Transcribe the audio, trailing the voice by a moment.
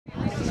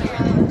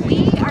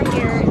We are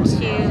here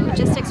to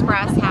just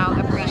express how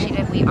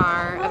appreciative we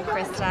are of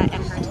Krista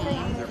and her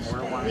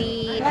team.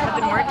 We have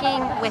been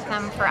working with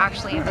them for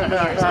actually a few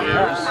years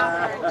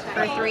now,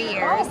 for 3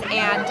 years,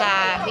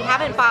 and we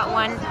haven't bought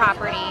one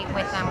property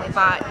with them, we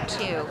bought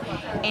 2.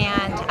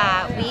 And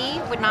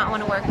we would not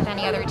want to work with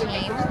any other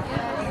team.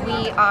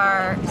 We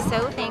are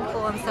so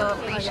thankful and so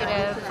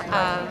appreciative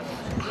of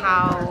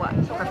how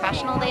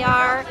professional they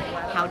are,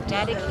 how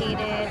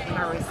dedicated,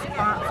 how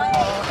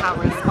responsible, how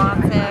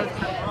responsive,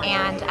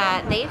 and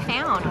they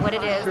found what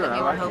it is that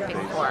we were hoping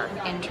for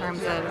in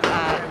terms of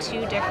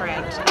 2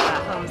 different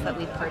homes that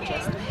we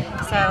purchased.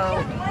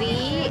 So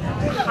we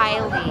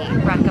highly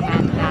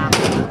recommend them.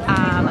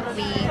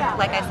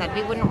 Like I said,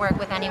 we wouldn't work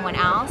with anyone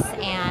else,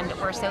 and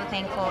we're so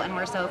thankful and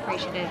we're so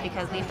appreciative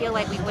because we feel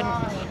like we wouldn't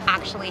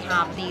actually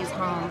have these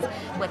homes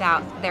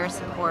without their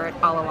support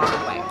all along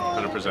the way.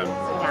 100%.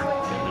 Yeah.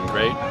 They've been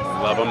great,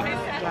 love them,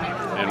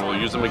 and we'll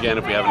use them again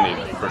if we have a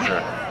need, for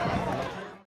sure.